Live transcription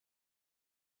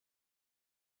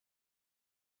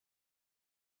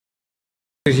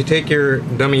Is you take your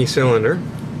dummy cylinder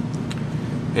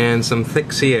and some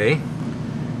thick CA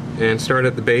and start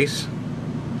at the base,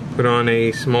 put on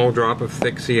a small drop of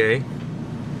thick CA,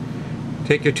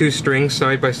 take your two strings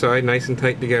side by side nice and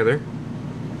tight together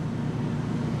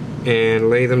and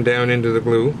lay them down into the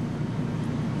glue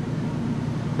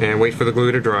and wait for the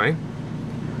glue to dry.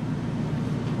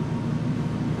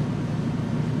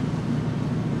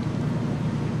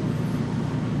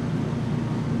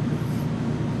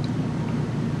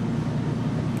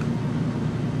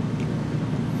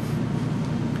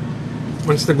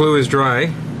 Once the glue is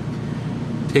dry,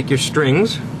 take your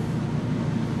strings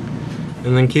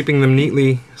and then, keeping them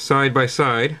neatly side by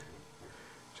side,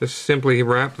 just simply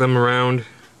wrap them around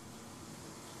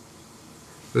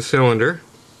the cylinder.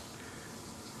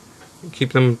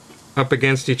 Keep them up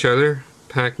against each other,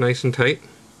 packed nice and tight.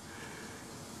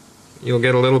 You'll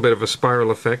get a little bit of a spiral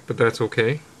effect, but that's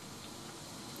okay.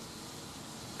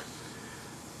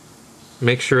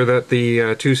 Make sure that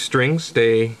the two strings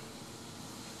stay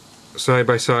side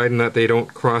by side and that they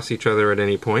don't cross each other at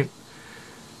any point,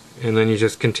 and then you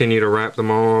just continue to wrap them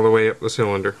all the way up the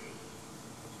cylinder.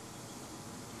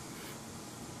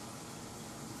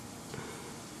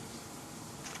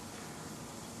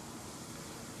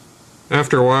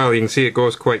 After a while you can see it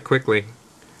goes quite quickly.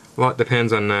 A lot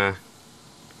depends on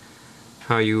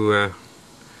how you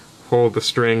hold the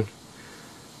string.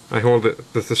 I hold it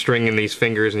with the string in these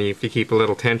fingers, and if you keep a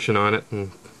little tension on it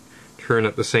and turn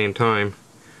at the same time,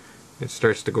 it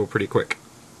starts to go pretty quick.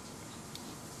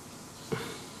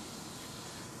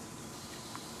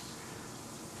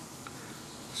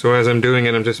 So as I'm doing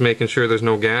it, I'm just making sure there's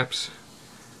no gaps.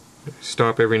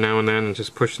 Stop every now and then and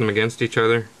just push them against each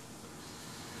other.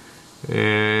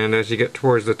 And as you get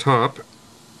towards the top,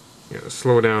 you gotta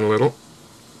slow down a little.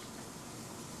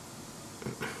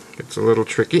 It's a little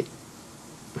tricky.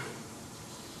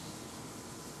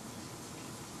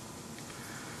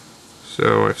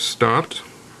 So I've stopped.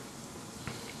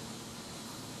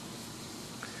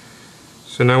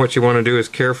 So now what you want to do is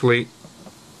carefully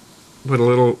put a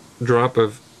little drop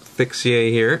of thick CA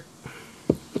here,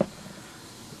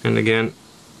 and again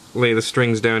lay the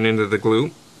strings down into the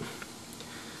glue.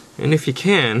 And if you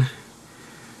can,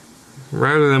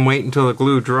 rather than wait until the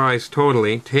glue dries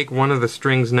totally, take one of the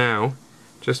strings now,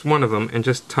 just one of them, and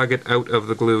just tug it out of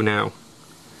the glue now,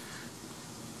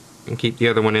 and keep the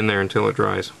other one in there until it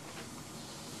dries.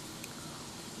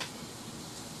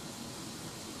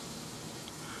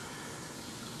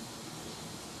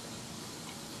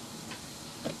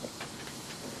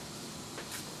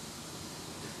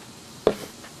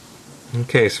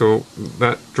 Okay, so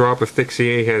that drop of thick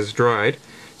CA has dried.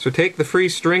 So take the free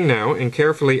string now and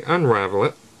carefully unravel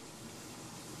it.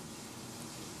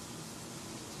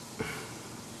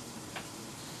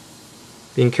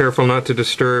 Being careful not to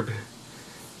disturb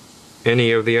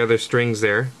any of the other strings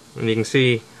there. And you can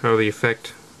see how the effect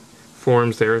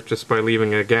forms there just by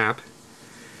leaving a gap.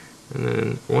 And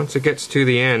then once it gets to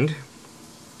the end,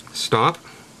 stop.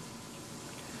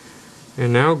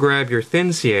 And now grab your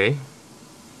thin CA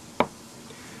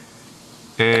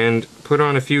and put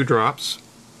on a few drops.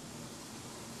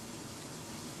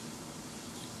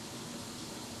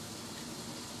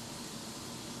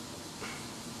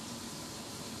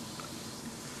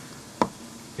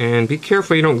 And be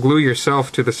careful you don't glue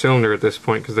yourself to the cylinder at this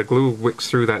point, because the glue wicks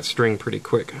through that string pretty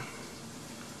quick.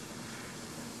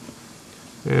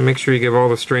 And make sure you give all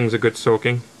the strings a good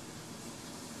soaking.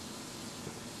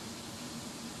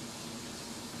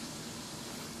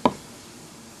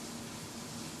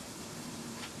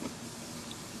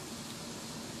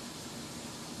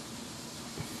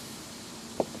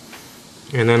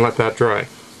 And then let that dry.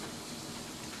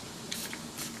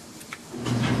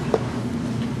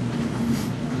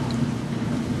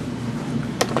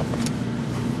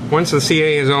 Once the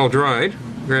CA is all dried,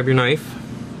 grab your knife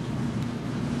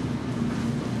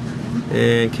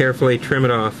and carefully trim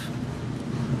it off.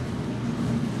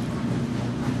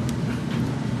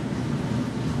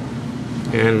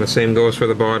 And the same goes for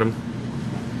the bottom.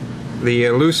 The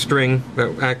loose string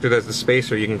that acted as the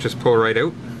spacer you can just pull right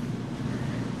out.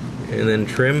 And then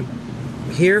trim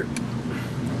here.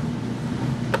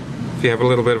 If you have a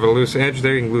little bit of a loose edge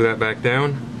there, you can glue that back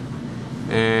down.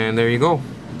 And there you go.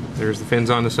 There's the fins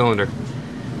on the cylinder.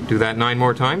 Do that 9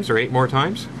 more times or 8 more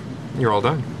times, you're all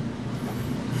done.